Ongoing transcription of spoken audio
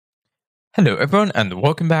Hello everyone and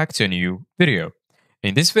welcome back to a new video.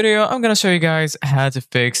 In this video, I'm going to show you guys how to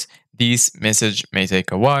fix this message may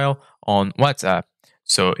take a while on WhatsApp.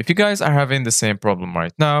 So if you guys are having the same problem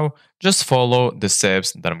right now, just follow the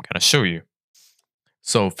steps that I'm going to show you.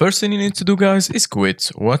 So first thing you need to do guys is quit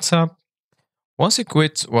WhatsApp. Once you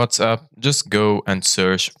quit WhatsApp, just go and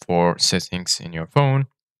search for settings in your phone.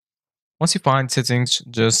 Once you find settings,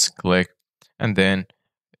 just click and then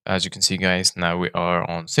as you can see guys, now we are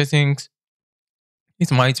on settings.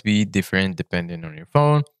 It might be different depending on your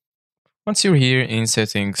phone. Once you're here in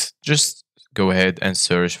settings, just go ahead and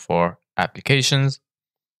search for applications.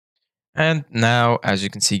 And now, as you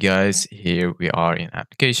can see, guys, here we are in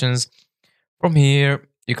applications. From here,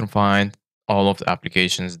 you can find all of the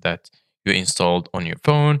applications that you installed on your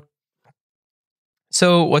phone.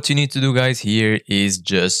 So what you need to do, guys, here is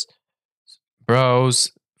just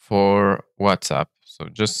browse for WhatsApp. So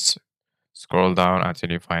just scroll down until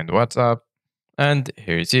you find WhatsApp. And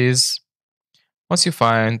here it is. Once you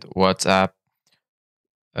find WhatsApp,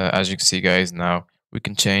 as you can see guys, now we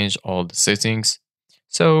can change all the settings.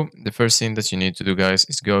 So the first thing that you need to do guys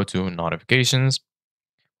is go to notifications.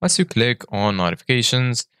 Once you click on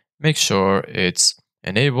notifications, make sure it's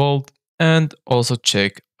enabled and also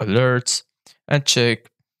check alerts and check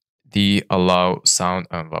the allow sound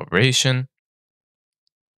and vibration,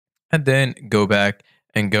 and then go back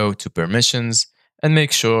and go to permissions and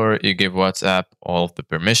make sure you give WhatsApp all of the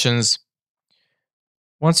permissions.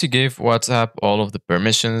 Once you give WhatsApp all of the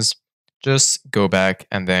permissions, just go back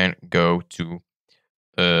and then go to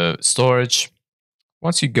storage.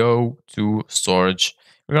 Once you go to storage,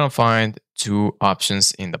 you're going to find two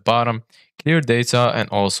options in the bottom, clear data and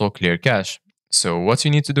also clear cache. So what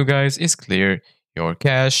you need to do guys is clear your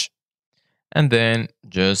cache and then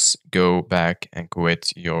just go back and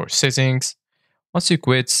quit your settings. Once you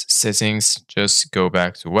quit settings, just go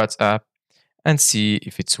back to WhatsApp and see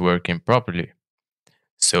if it's working properly.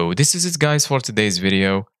 So this is it guys for today's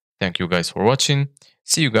video. Thank you guys for watching.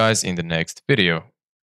 See you guys in the next video.